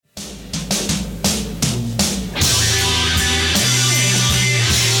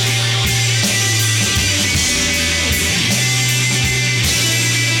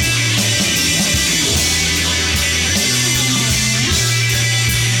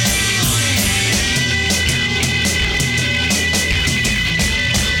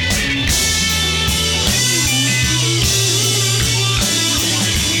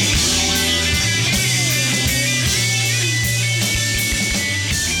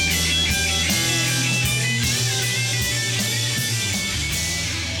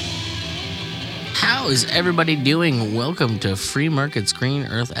How is everybody doing? Welcome to Free Market Screen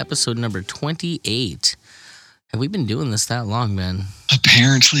Earth episode number 28. Have we been doing this that long, man?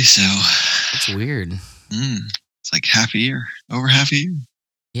 Apparently so. It's weird. It's like half a year, over half a year.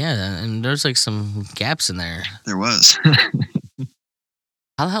 Yeah, and there's like some gaps in there. There was.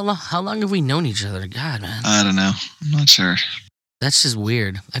 How long have we known each other? God, man. I don't know. I'm not sure. That's just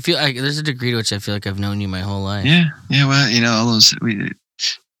weird. I feel like there's a degree to which I feel like I've known you my whole life. Yeah. Well, all those, we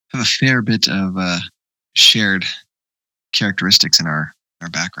have a fair bit of shared characteristics in our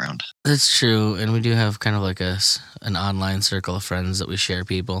background. That's true, and we do have kind of like an online circle of friends that we share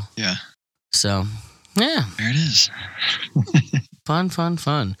people. Yeah. So, yeah. There it is.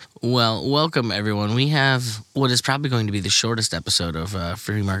 Fun. Well, welcome everyone. We have what is probably going to be the shortest episode of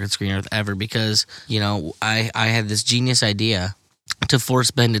Free Market Screen Earth ever because, I had this genius idea to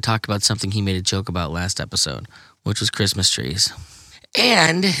force Ben to talk about something he made a joke about last episode, which was Christmas trees.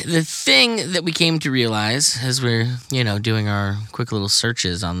 And the thing that we came to realize as we're, doing our quick little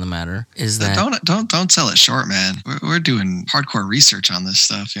searches on the matter is that... Don't sell it short, man. We're doing hardcore research on this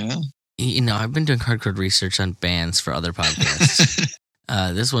stuff, I've been doing hardcore research on bands for other podcasts.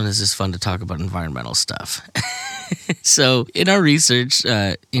 This one is just fun to talk about environmental stuff. So in our research,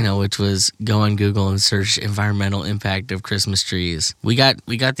 which was go on Google and search environmental impact of Christmas trees, we got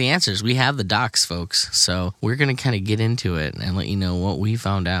the answers. We have the docs, folks. So we're going to kind of get into it and let you know what we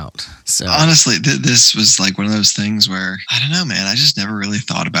found out. So honestly, this was like one of those things where, I don't know, man, I just never really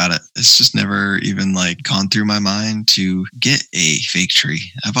thought about it. It's just never even like gone through my mind to get a fake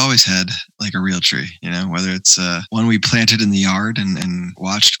tree. I've always had like a real tree, whether it's one we planted in the yard and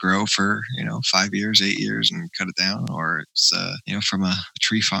watched grow for, 5 years, 8 years and cut it down, or it's from a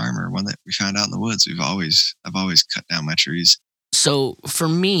tree farm or one that we found out in the woods. I've always cut down my trees. So for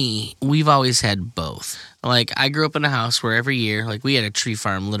me, we've always had both. Like I grew up in a house where every year, like we had a tree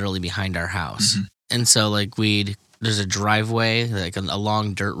farm literally behind our house. Mm-hmm. And so like there's a driveway, like a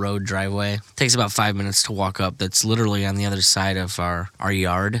long dirt road driveway. It takes about 5 minutes to walk up. That's literally on the other side of our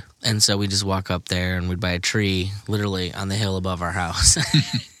yard. And so we just walk up there and we'd buy a tree literally on the hill above our house.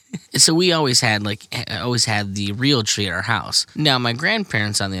 So we always had the real tree at our house. Now, my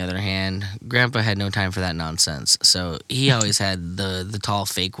grandparents, on the other hand, Grandpa had no time for that nonsense. So he always had the tall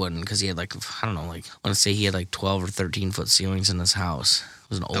fake one because he had like, I want to say he had like 12 or 13 foot ceilings in his house. It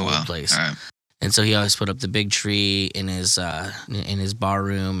was an old place. All right. And so he always put up the big tree in his bar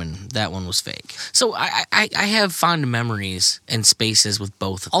room, and that one was fake. So I have fond memories and spaces with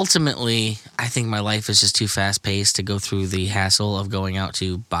both. Ultimately, I think my life is just too fast-paced to go through the hassle of going out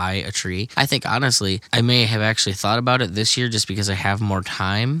to buy a tree. I think, honestly, I may have actually thought about it this year just because I have more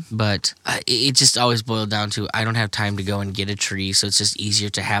time, but it just always boiled down to I don't have time to go and get a tree, so it's just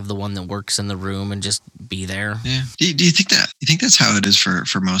easier to have the one that works in the room and just be there. Yeah. Do you think that? You think that's how it is for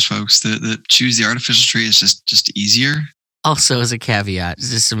most folks that choose the artificial tree is just easier? Also, as a caveat,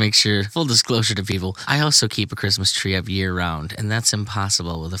 just to make sure, full disclosure to people, I also keep a Christmas tree up year round, and that's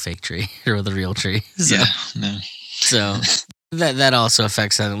impossible with a fake tree or with a real tree. So, yeah, no. So that also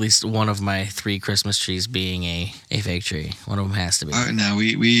affects at least one of my 3 Christmas trees being a fake tree. One of them has to be. No,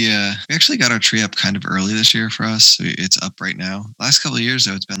 we actually got our tree up kind of early this year for us. It's up right now. Last couple of years,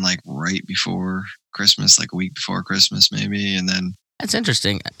 though, it's been like right before Christmas, like a week before Christmas maybe, and then... That's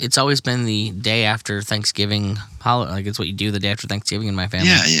interesting. It's always been the day after Thanksgiving holiday. Like it's what you do the day after Thanksgiving in my family.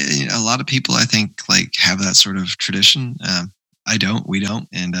 Yeah. A lot of people, I think, like have that sort of tradition. I don't. We don't.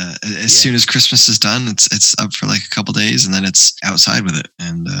 And as soon as Christmas is done, it's up for like a couple days, and then it's outside with it.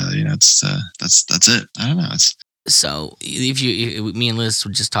 And it's that's it. I don't know. So me and Liz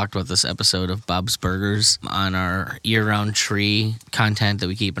just talked about this episode of Bob's Burgers on our year-round tree content that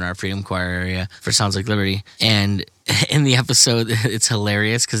we keep in our Freedom Choir area for Sounds Like Liberty. And in the episode, it's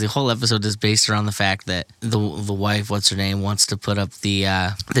hilarious because the whole episode is based around the fact that the wife, what's her name, wants to put up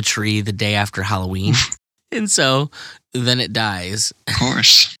the tree the day after Halloween. And so then it dies. Of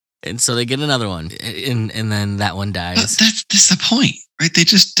course. And so they get another one, and then that one dies. That's the point, right? They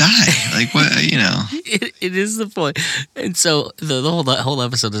just die. Like what, It is the point. And so the whole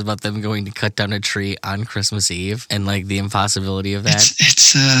episode is about them going to cut down a tree on Christmas Eve and like the impossibility of that.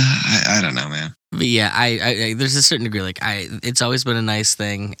 I don't know, man. But yeah, I there's a certain degree, like it's always been a nice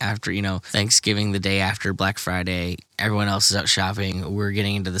thing after, Thanksgiving, the day after Black Friday, everyone else is out shopping. We're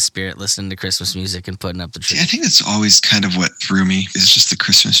getting into the spirit, listening to Christmas music and putting up the tree. See, I think that's always kind of what threw me is just the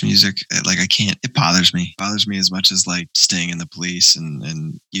Christmas music. Like it bothers me. It bothers me as much as like Sting and the Police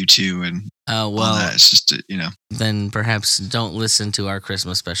and U2 and all that. It's just, Then perhaps don't listen to our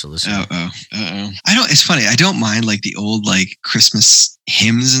Christmas special this year. It's funny. I don't mind like the old like Christmas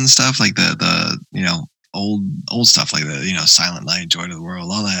hymns and stuff, like the old stuff like that, Silent Night, Joy to the World,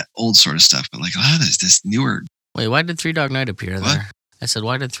 all that old sort of stuff. But like a lot of this newer. Wait, why did Three Dog Night appear What? there? I said,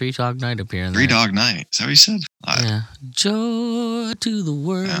 why did Three Dog Night appear in there? Three Dog Night. Is that what you said? Yeah. Joy to the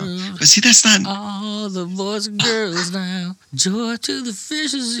world. Yeah. But see, that's not. All the boys and girls now. Joy to the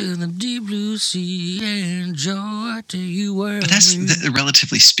fishes in the deep blue sea. And joy to you world. But that's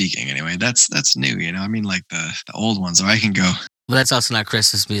relatively speaking, anyway. That's new, I mean, like the old ones, or I can go. But that's also not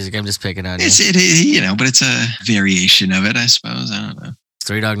Christmas music. I'm just picking on you. But it's a variation of it, I suppose. I don't know.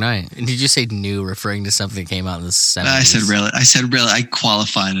 Three Dog Night. And did you say new, referring to something that came out in the 70s? I said really. I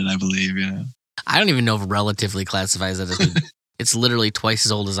qualified it, I believe. I don't even know if relatively classifies it as new. It's literally twice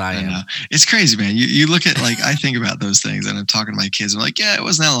as old as I am. Know. It's crazy, man. You look at, like, I think about those things, and I'm talking to my kids. I'm like, yeah, it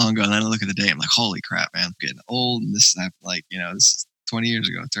wasn't that long ago. And then I look at the date. I'm like, holy crap, man. I'm getting old. And this is like, this is 20 years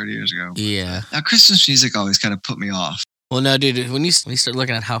ago, 30 years ago. Yeah. Now, Christmas music always kind of put me off. Well, no, dude, when you start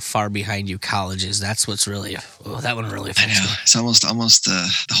looking at how far behind you college is, that's what's really, that one really affects I know. me. It's almost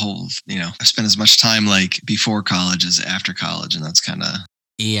the whole, I spent as much time, like, before college as after college, and that's kind of.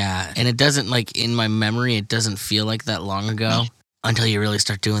 Yeah, and it doesn't, like, in my memory, it doesn't feel like that long ago until you really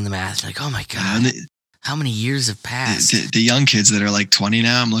start doing the math. Like, oh my God, how many years have passed? The young kids that are like 20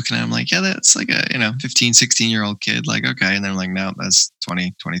 now, I'm looking at them like, yeah, that's like a, 15, 16-year-old kid. Like, okay. And then I'm like, no, that's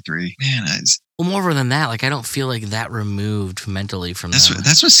 20, 23. Man, well, moreover than that, like, I don't feel like that removed mentally from that's them.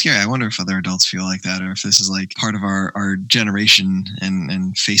 That's what's scary. I wonder if other adults feel like that, or if this is like part of our generation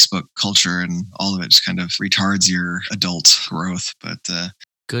and Facebook culture, and all of it just kind of retards your adult growth. But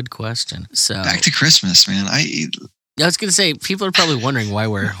good question. So back to Christmas, man. I was gonna say, people are probably wondering why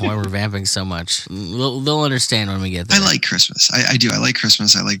we're vamping so much. They'll understand when we get there. I like Christmas. I do. I like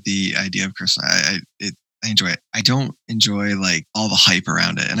Christmas. I like the idea of Christmas. I enjoy it. I don't enjoy, like, all the hype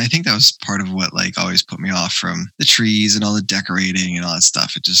around it. And I think that was part of what, like, always put me off from the trees and all the decorating and all that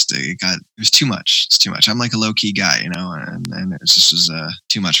stuff. It was too much. It's too much. I'm like a low key guy, and it just was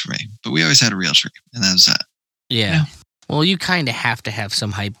too much for me. But we always had a real tree, and that was that. Yeah. Well, you kind of have to have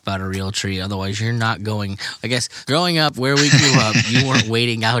some hype about a real tree. Otherwise, you're not going. I guess growing up where we grew up, you weren't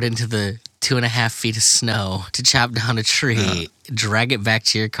wading out into the 2.5 feet of snow to chop down a tree, drag it back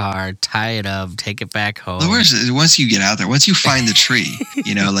to your car, tie it up, take it back home. The worst is, once you get out there, once you find the tree,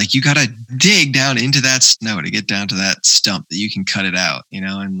 like, you got to dig down into that snow to get down to that stump that you can cut it out,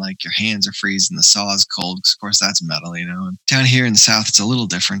 and like your hands are freezing, the saw is cold, 'cause of course that's metal, And down here in the South, it's a little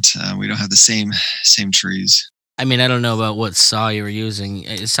different. We don't have the same trees. I mean, I don't know about what saw you were using.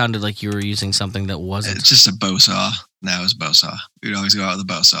 It sounded like you were using something that wasn't. It's just a bow saw. No, it was a bow saw. We would always go out with a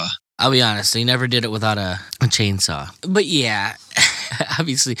bow saw. I'll be honest, you never did it without a chainsaw. But yeah,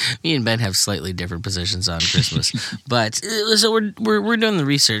 obviously, me and Ben have slightly different positions on Christmas. But so we're doing the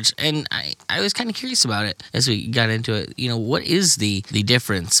research, and I was kind of curious about it as we got into it. What is the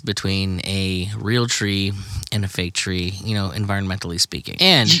difference between a real tree and a fake tree? Environmentally speaking.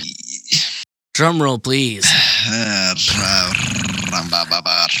 And drum roll, please. My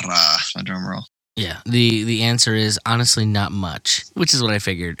drum roll. Yeah, the answer is honestly not much, which is what I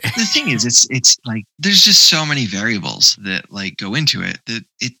figured. The thing is, it's like there's just so many variables that, like, go into it that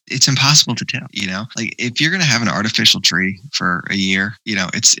it's impossible to tell. Like, if you're gonna have an artificial tree for a year,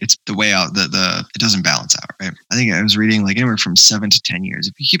 it's the way out. It doesn't balance out, right? I think I was reading, like, anywhere from 7 to 10 years.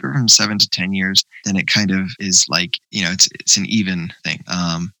 If you keep it from 7 to 10 years, then it kind of is like, it's an even thing.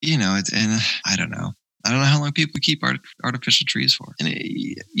 And I don't know. I don't know how long people keep artificial trees for. And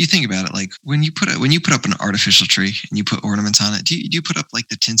you think about it, like, when you put up an artificial tree and you put ornaments on it, do you put up, like,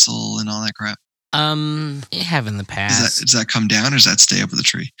 the tinsel and all that crap? I have in the past. Does that come down, or does that stay up with the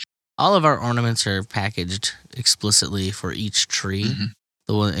tree? All of our ornaments are packaged explicitly for each tree. Mm-hmm.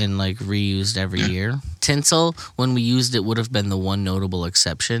 The one, and, like, reused every year. Tinsel, when we used it, would have been the one notable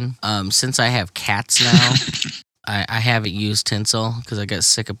exception. Since I have cats now, I haven't used tinsel because I got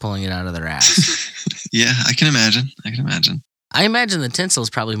sick of pulling it out of their ass. Yeah, I can imagine. I imagine the tinsel is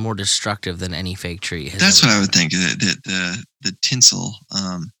probably more destructive than any fake tree. That's what I would think. The tinsel,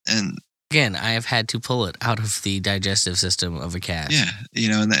 and again, I have had to pull it out of the digestive system of a cat. Yeah,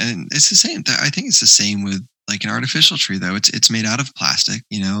 and it's the same. I think it's the same with, like, an artificial tree, though. It's made out of plastic.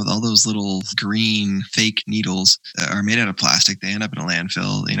 All those little green fake needles are made out of plastic. They end up in a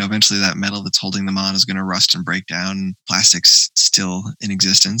landfill. Eventually that metal that's holding them on is going to rust and break down. Plastic's still in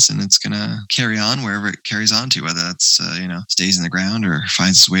existence, and it's going to carry on wherever it carries on to, whether that's, stays in the ground or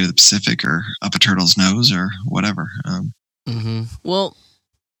finds its way to the Pacific or up a turtle's nose or whatever. Well,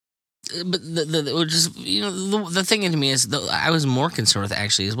 But the thing to me is, I was more concerned with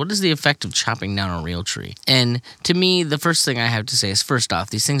actually is what is the effect of chopping down a real tree? And to me, the first thing I have to say is, first off,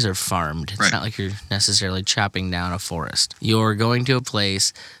 these things are farmed. It's not like you're necessarily chopping down a forest. You're going to a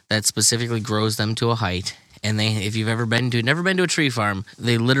place that specifically grows them to a height, and if you've never been to a tree farm,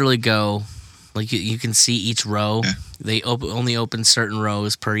 they literally go. Like you can see each row. Yeah. They only open certain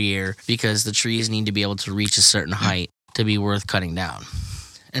rows per year because the trees need to be able to reach a certain height to be worth cutting down.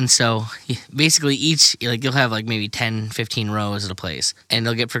 And so basically you'll have like maybe 10, 15 rows at a place, and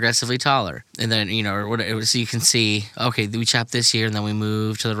they'll get progressively taller. And then, or whatever, so you can see, okay, we chop this year and then we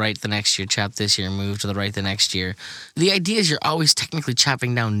move to the right the next year, chop this year, move to the right the next year. The idea is you're always technically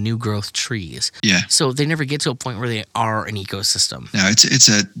chopping down new growth trees. Yeah. So they never get to a point where they are an ecosystem. No, it's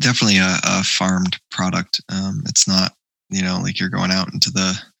definitely a farmed product. It's not, like you're going out into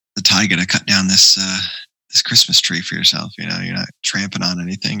the taiga to cut down this Christmas tree for yourself. You're not tramping on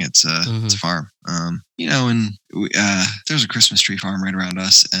anything. It's a farm. And there's a Christmas tree farm right around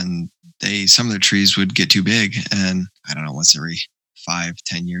us, and some of their trees would get too big, and I don't know, once every 5-10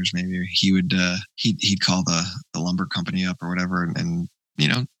 years maybe he would he'd call the lumber company up or whatever and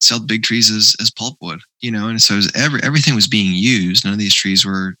sell big trees as pulpwood. And so everything was being used. None of these trees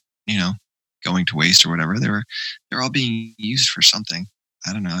were going to waste or whatever. They're all being used for something.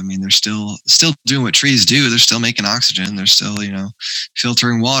 I don't know. I mean, they're still doing what trees do. They're still making oxygen. They're still,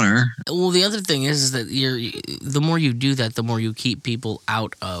 filtering water. Well, the other thing is that the more you do that, the more you keep people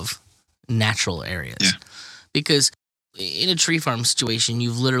out of natural areas. Yeah. Because in a tree farm situation,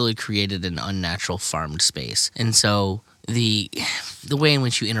 you've literally created an unnatural farmed space. And so the way in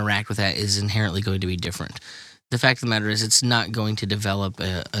which you interact with that is inherently going to be different. The fact of the matter is it's not going to develop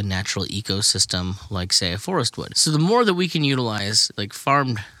a natural ecosystem like, say, a forest would. So the more that we can utilize like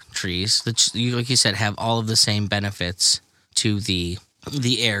farmed trees, that like you said, have all of the same benefits to the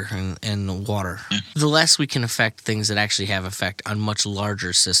air and water, the less we can affect things that actually have effect on much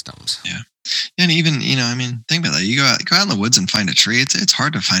larger systems. Yeah. And even, think about that. You go out in the woods and find a tree. It's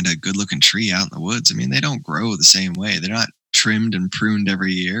hard to find a good looking tree out in the woods. I mean, they don't grow the same way. They're not trimmed and pruned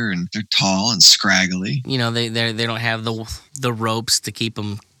every year, and they're tall and scraggly. They don't have the ropes to keep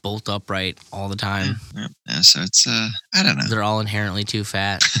them bolt upright all the time. Yeah, so it's I don't know. They're all inherently too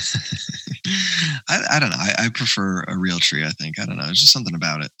fat. I don't know. I prefer a real tree. I think I don't know. There's just something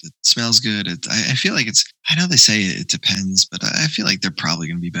about it. It smells good. I feel like it's. I know they say it depends, but I feel like they're probably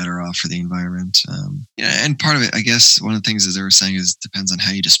going to be better off for the environment. And part of it, I guess, one of the things that they were saying is it depends on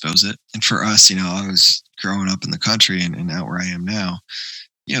how you dispose it. And for us, I was growing up in the country and out where I am now,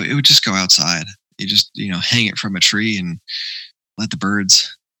 it would just go outside. You just hang it from a tree and let the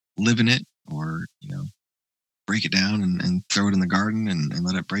birds live in it, or break it down and throw it in the garden and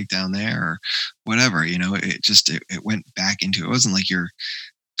let it break down there or whatever. It went back into, it wasn't like you're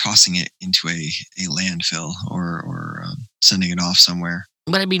tossing it into a landfill or sending it off somewhere.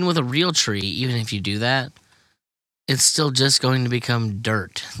 But I mean, with a real tree, even if you do that, it's still just going to become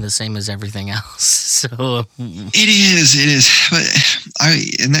dirt, the same as everything else. So it is. But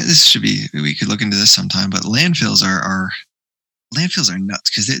this should be, we could look into this sometime. But landfills are nuts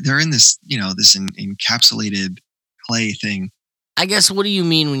because they're in this, this encapsulated clay thing. I guess, what do you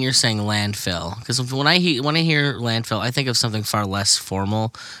mean when you're saying landfill? Because when I hear landfill, I think of something far less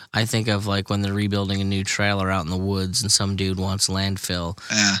formal. I think of like when they're rebuilding a new trailer out in the woods and some dude wants landfill.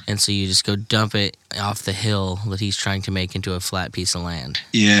 Yeah. And so you just go dump it off the hill that he's trying to make into a flat piece of land.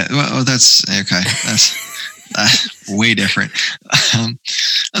 Yeah, well, that's okay. That's way different. I'm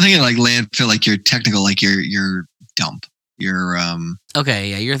thinking like landfill, like your technical, like your dump. Your okay,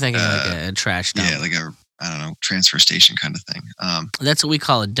 yeah, you're thinking like a trash dump. Yeah, like a, I don't know, transfer station kind of thing. That's what we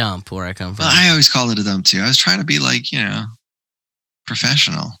call a dump where I come from. Well, I always call it a dump too. I was trying to be like,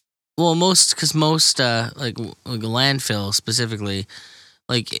 professional. Well, most like landfill specifically,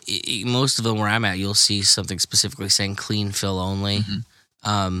 like most of them where I'm at, you'll see something specifically saying clean fill only.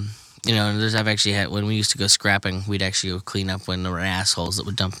 Mm-hmm. I've actually had, when we used to go scrapping, we'd actually go clean up when there were assholes that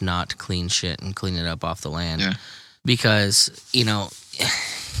would dump not clean shit and clean it up off the land. Yeah. Because, you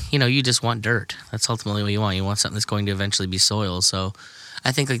just want dirt. That's ultimately what you want. You want something that's going to eventually be soil. So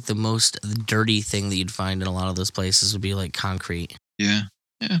I think like the most dirty thing that you'd find in a lot of those places would be like concrete. Yeah.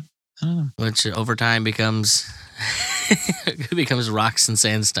 Yeah. I don't know. Which over time becomes rocks and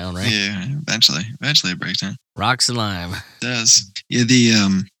sandstone, right? Yeah. Eventually it breaks down. Rocks and lime. It does. Yeah.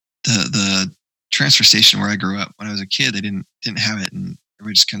 The transfer station where I grew up when I was a kid, they didn't have it, and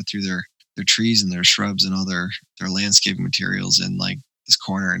everybody just kind of threw their trees and their shrubs and all their landscaping materials in like this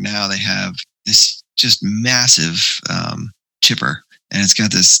corner. And now they have this just massive chipper, and it's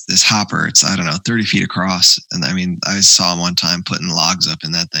got this hopper. It's, I don't know, 30 feet across. And I mean, I saw them one time putting logs up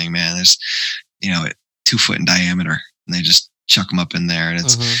in that thing, man. There's, 2 foot in diameter, and they just chuck them up in there. And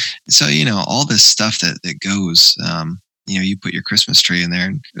it's so, all this stuff that goes, you put your Christmas tree in there,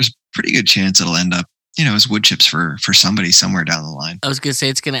 and there's a pretty good chance it'll end up, as wood chips for somebody somewhere down the line. I was gonna say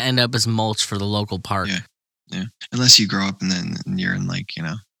it's gonna end up as mulch for the local park. Yeah. Unless you grow up and then you're in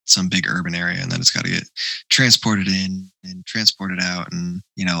some big urban area, and then it's got to get transported in and transported out, and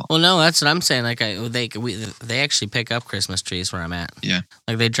Well, no, that's what I'm saying. Like they actually pick up Christmas trees where I'm at. Yeah.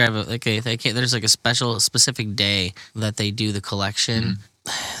 Like they drive they can't. There's like a specific day that they do the collection. Mm-hmm.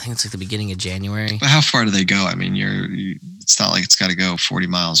 I think it's like the beginning of January. But how far do they go? I mean, it's not like it's got to go 40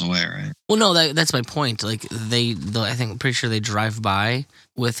 miles away, right? Well, no, that's my point. Like pretty sure they drive by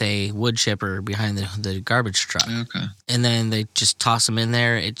with a wood chipper behind the garbage truck. Okay. And then they just toss them in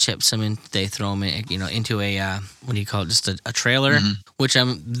there. It chips them in. They throw them in, into a what do you call it? Just a trailer. Mm-hmm. Which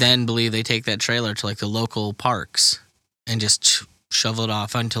I then believe they take that trailer to like the local parks and just shovel it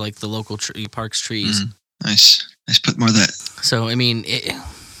off onto like the local parks trees. Mm-hmm. Nice. Put more of that. So I mean,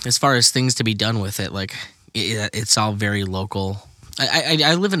 as far as things to be done with it, like it's all very local.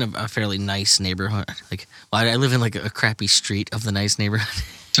 I live in a fairly nice neighborhood. I live in like a crappy street of the nice neighborhood.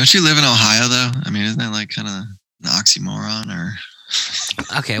 Don't you live in Ohio though? I mean, isn't that like kind of an oxymoron or?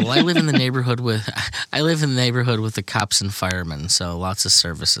 Okay, well, I live in the neighborhood with the cops and firemen, so lots of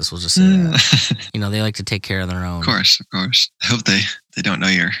services. We'll just say that. They like to take care of their own. Of course. I hope they don't know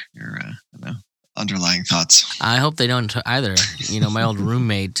your underlying thoughts. I hope they don't either. My old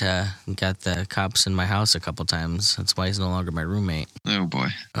roommate got the cops in my house a couple times. That's why he's no longer my roommate. Oh boy.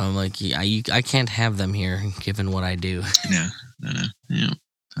 I'm like, I can't have them here, given what I do. No. Yeah.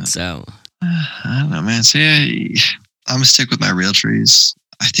 So I don't know, man. So yeah, I'm gonna stick with my real trees.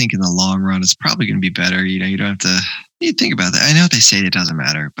 I think in the long run, it's probably going to be better. You don't have to. You think about that. I know they say it doesn't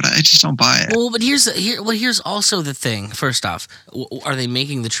matter, but I just don't buy it. Well, but here's also the thing. First off, are they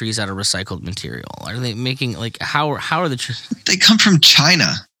making the trees out of recycled material? Are they making how are the trees? They come from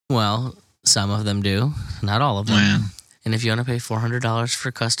China. Well, some of them do, not all of them. Yeah. And if you want to pay $400 for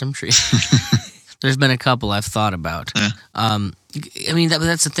a custom tree, there's been a couple I've thought about. Yeah. I mean,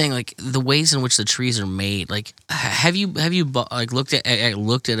 that's the thing. Like the ways in which the trees are made. Like, have you looked at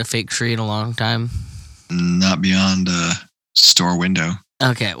a fake tree in a long time? Not beyond a store window.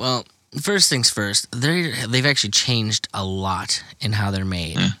 Okay, well, first things first. They've actually changed a lot in how they're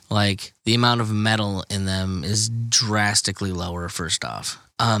made. Yeah. Like the amount of metal in them is drastically lower. First off,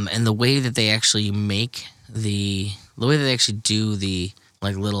 and the way that they actually make the way that they actually do the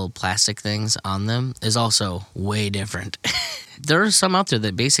like little plastic things on them is also way different. There are some out there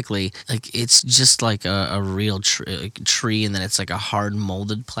that basically like it's just like a real tree, and then it's like a hard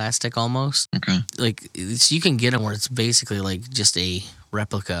molded plastic almost. Okay. Like you can get them where it's basically like just a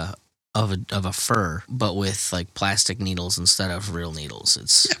replica of a fir, but with like plastic needles instead of real needles.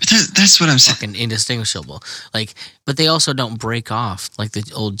 It's but that's what I'm saying. Fucking indistinguishable. Like, but they also don't break off like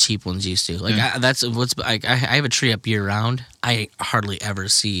the old cheap ones used to. Like that's what's I have a tree up year round. I hardly ever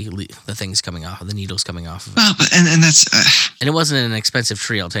see the things coming off, the needles coming off of it. Well, but and that's and it wasn't an expensive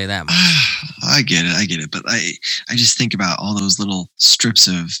tree, I'll tell you that much. I get it, but I just think about all those little strips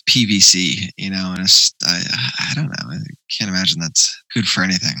of PVC, and it's I don't know. I can't imagine that's good for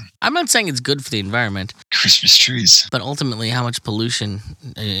anything. I'm not saying it's good for the environment. Christmas trees. But ultimately, how much pollution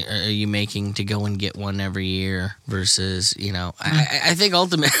are you making to go and get one every year versus, I think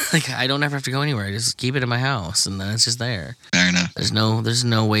ultimately, like, I don't ever have to go anywhere. I just keep it in my house, and then it's just there. Fair enough. There's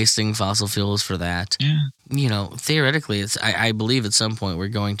no wasting fossil fuels for that. Yeah. Theoretically, I believe at some point we're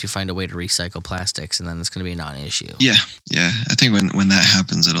going to find a way to recycle plastics, and then it's going to be a non-issue. Yeah. I think when that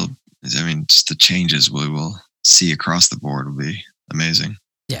happens, just the changes we will see across the board will be amazing.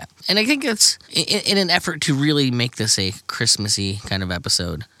 Yeah, and I think it's in an effort to really make this a Christmassy kind of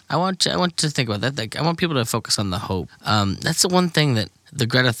episode. I want to think about that. Like, I want people to focus on the hope. That's the one thing that the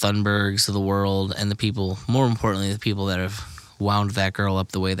Greta Thunbergs of the world and the people, more importantly, the people that have wound that girl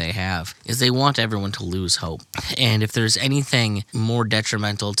up the way they have, is they want everyone to lose hope. And if there's anything more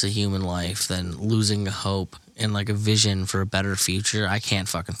detrimental to human life than losing hope and like a vision for a better future, I can't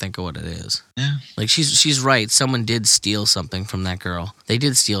fucking think of what it is. Yeah. Like she's right. Someone did steal something from that girl. They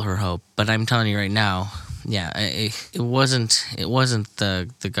did steal her hope. But I'm telling you right now, yeah, it wasn't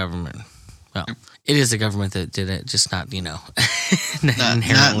the government. Well, it is the government that did it, just not inherently.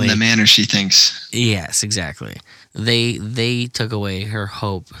 Not in the manner she thinks. Yes, exactly. They took away her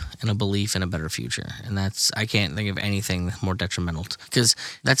hope and a belief in a better future, and I can't think of anything more detrimental, because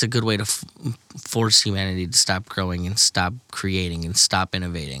that's a good way to force humanity to stop growing and stop creating and stop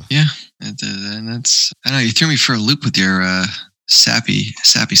innovating. Yeah, and that's, I don't know, you threw me for a loop with your sappy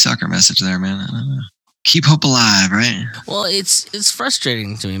sucker message there, man. I don't know. Keep hope alive, right? Well, it's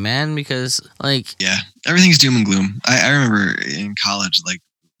frustrating to me, man, because like yeah, everything's doom and gloom. I remember in college, like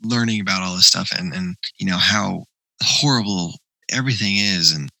learning about all this stuff and how horrible everything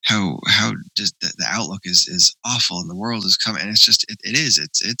is and how just the outlook is awful and the world is coming. And it's just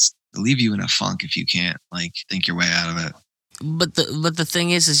it's leave you in a funk if you can't like think your way out of it. But the thing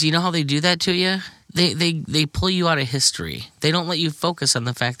is you know how they do that to you? They pull you out of history. They don't let you focus on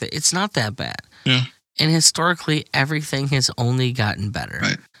the fact that it's not that bad. Yeah. And historically, everything has only gotten better.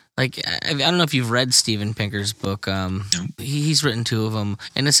 Right. Like, I don't know if you've read Steven Pinker's book. He's written 2 of them.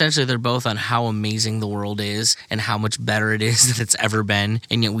 And essentially, they're both on how amazing the world is and how much better it is than it's ever been.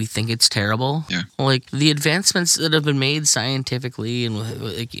 And yet we think it's terrible. Yeah. Like, the advancements that have been made scientifically and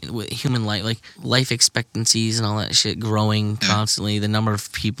with human life, like life expectancies and all that shit growing constantly, the number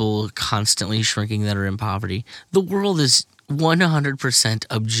of people constantly shrinking that are in poverty. The world is 100%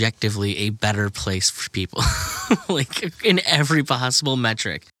 objectively a better place for people, like in every possible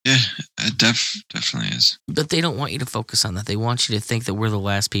metric. Yeah, it definitely is. But they don't want you to focus on that. They want you to think that we're the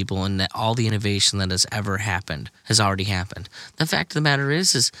last people and that all the innovation that has ever happened has already happened. The fact of the matter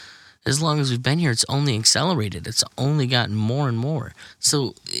is as long as we've been here, it's only accelerated. It's only gotten more and more.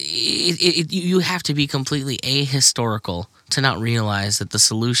 So you have to be completely ahistorical to not realize that the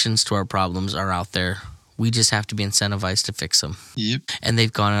solutions to our problems are out there. We just have to be incentivized to fix them. Yep. And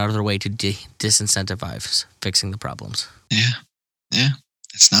they've gone out of their way to disincentivize fixing the problems. Yeah. Yeah.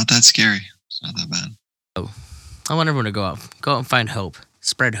 It's not that scary. It's not that bad. Oh, I want everyone to go out and find hope.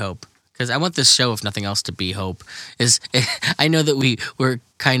 Spread hope. Because I want this show, if nothing else, to be hope. I know that we're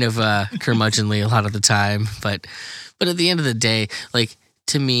kind of curmudgeonly a lot of the time, but at the end of the day, like,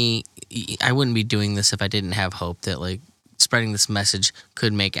 to me, I wouldn't be doing this if I didn't have hope that, like, spreading this message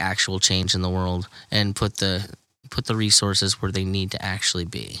could make actual change in the world and put the resources where they need to actually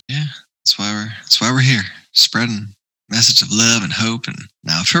be. Yeah, that's why we're here, spreading message of love and hope. And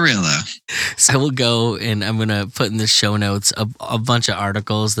now for real though, so I will go and I'm gonna put in the show notes a bunch of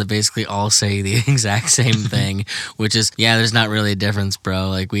articles that basically all say the exact same thing, which is there's not really a difference, bro.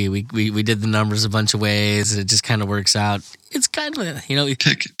 Like we did the numbers a bunch of ways and it just kind of works out. It's kind of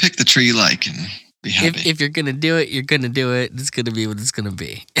pick the tree you like and be happy. If you're gonna do it, you're gonna do it. It's gonna be what it's gonna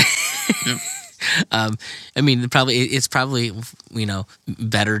be. Yep. I mean, it's probably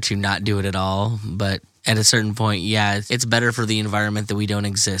better to not do it at all. But at a certain point, it's better for the environment that we don't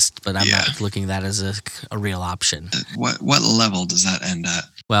exist. But I'm not looking at that as a real option. What level does that end at?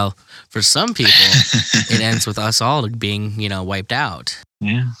 Well, for some people, it ends with us all being wiped out.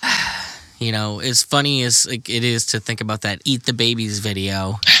 Yeah. As funny as it is to think about that "Eat the Babies"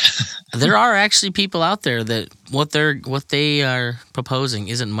 video, there are actually people out there that what they are proposing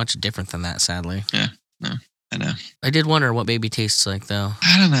isn't much different than that. Sadly. Yeah. No, I know. I did wonder what baby tastes like, though.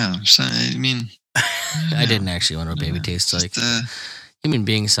 I don't know. So, I mean, I didn't actually wonder what baby tastes like. Human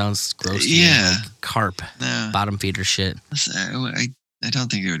being sounds gross. Yeah. Like carp. No. Bottom feeder shit. I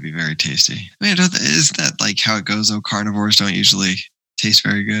don't think it would be very tasty. I mean, is that like how it goes though? Carnivores don't usually taste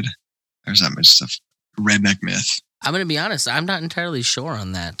very good. Or is that much stuff? Redneck myth. I'm going to be honest. I'm not entirely sure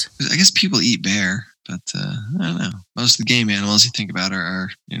on that. I guess people eat bear, but I don't know. Most of the game animals you think about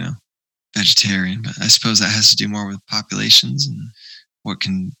are vegetarian. But I suppose that has to do more with populations and what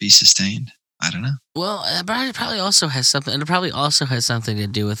can be sustained. I don't know. Well, it probably also has something. And it probably also has something to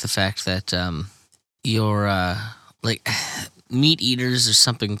do with the fact that your like meat eaters, there's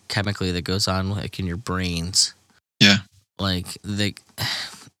something chemically that goes on like in your brains. Yeah. Like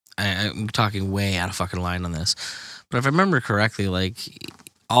I'm talking way out of fucking line on this, but if I remember correctly, like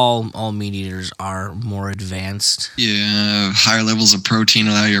all meat eaters are more advanced. Yeah, higher levels of protein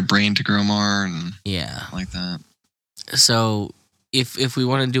allow your brain to grow more, and like that. So if we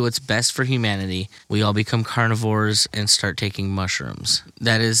want to do what's best for humanity, we all become carnivores and start taking mushrooms.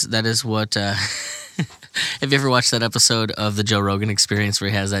 That is what. Have you ever watched that episode of the Joe Rogan Experience where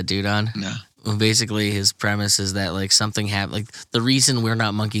he has that dude on? No. Well, basically, his premise is that like something happened. Like the reason we're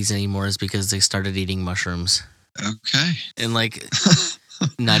not monkeys anymore is because they started eating mushrooms. Okay. And like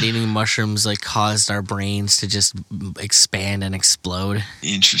not eating mushrooms like caused our brains to just expand and explode.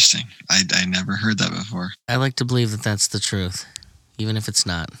 Interesting. I never heard that before. I like to believe that that's the truth, even if it's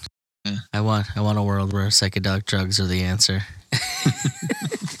not. Yeah. I want a world where psychedelic drugs are the answer.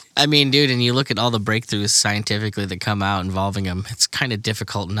 I mean, dude, and you look at all the breakthroughs scientifically that come out involving them, it's kind of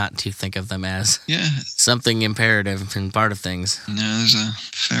difficult not to think of them as something imperative and part of things. No, there's a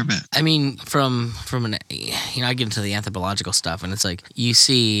fair bit. I mean, from an, I get into the anthropological stuff, and it's like you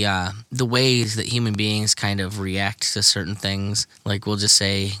see the ways that human beings kind of react to certain things. Like we'll just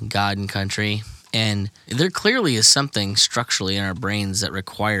say God and country. And there clearly is something structurally in our brains that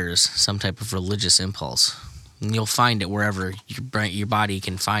requires some type of religious impulse. And you'll find it wherever your body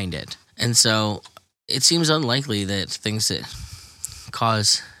can find it. And so it seems unlikely that things that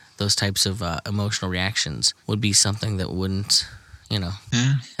cause those types of emotional reactions would be something that wouldn't,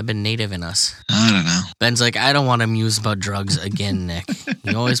 have been native in us. I don't know. Ben's like, I don't want to muse about drugs again, Nick.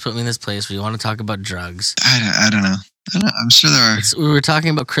 You always put me in this place where you want to talk about drugs. I don't know. I'm sure there are. We were talking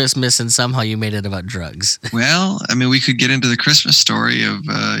about Christmas, and somehow you made it about drugs. Well, I mean, we could get into the Christmas story of,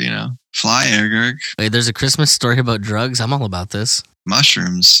 Fly Ergerg. Wait, there's a Christmas story about drugs? I'm all about this.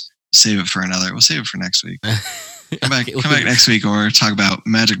 Mushrooms. Save it for another. We'll save it for next week. Come back next week, or talk about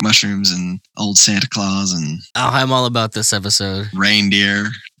magic mushrooms and old Santa Claus and. Oh, I'm all about this episode. Reindeer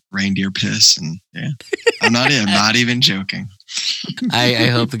piss, and yeah, I'm not even joking. I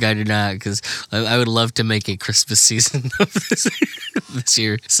hope the guy did not, because I would love to make a Christmas season of this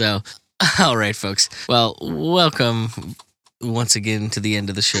year. So, all right, folks. Well, welcome once again to the end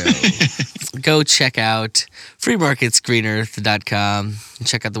of the show. Go check out freemarketsgreenearth.com and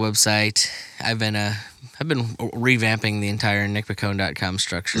check out the website. I've been revamping the entire nickpicone.com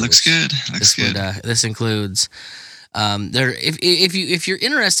structure. Looks good. This includes if you're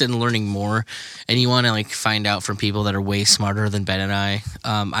interested in learning more and you want to find out from people that are way smarter than Ben and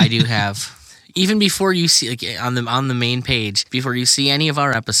I do have. Even before you see, on the main page, before you see any of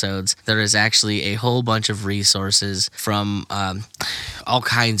our episodes, there is actually a whole bunch of resources from all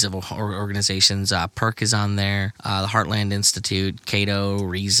kinds of organizations. PERC is on there, the Heartland Institute, Cato,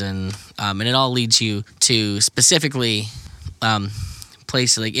 Reason, and it all leads you to specifically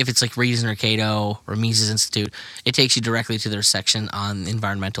place, if it's Reason or Cato or Mises Institute, it takes you directly to their section on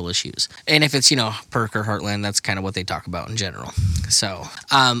environmental issues. And if it's PERC or Heartland, that's kind of what they talk about in general. So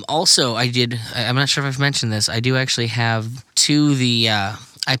also I'm not sure if I've mentioned this, I do actually have to the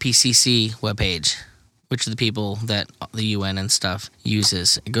IPCC webpage, which are the people that the UN and stuff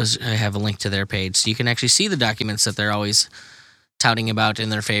uses. I have a link to their page, so you can actually see the documents that they're always touting about in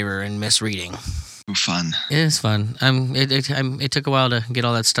their favor and misreading. Fun. It is fun. It took a while to get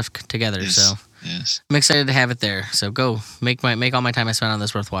all that stuff together, yes. So yes. I'm excited to have it there. So go make all my time I spent on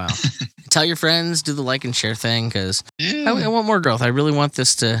this worthwhile. Tell your friends, do the like and share thing, because I want more growth. I really want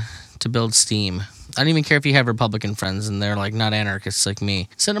this to build steam. I don't even care if you have Republican friends and they're not anarchists like me.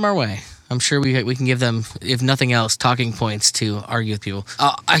 Send them our way. I'm sure we can give them, if nothing else, talking points to argue with people.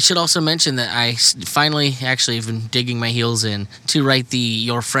 I should also mention that I finally actually have been digging my heels in to write the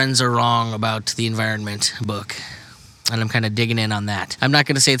Your Friends Are Wrong About the Environment book. And I'm kind of digging in on that. I'm not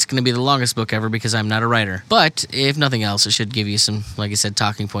going to say it's going to be the longest book ever because I'm not a writer. But if nothing else, it should give you some, like I said,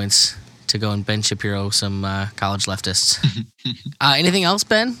 talking points to go and Ben Shapiro some college leftists. Anything else,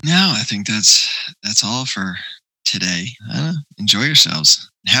 Ben? No, I think that's all for today. Enjoy yourselves.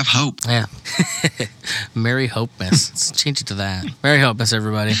 Have hope. Yeah. Merry Hopemas. Let's change it to that. Merry Hopemas,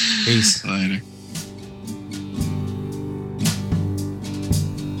 everybody. Peace. Later.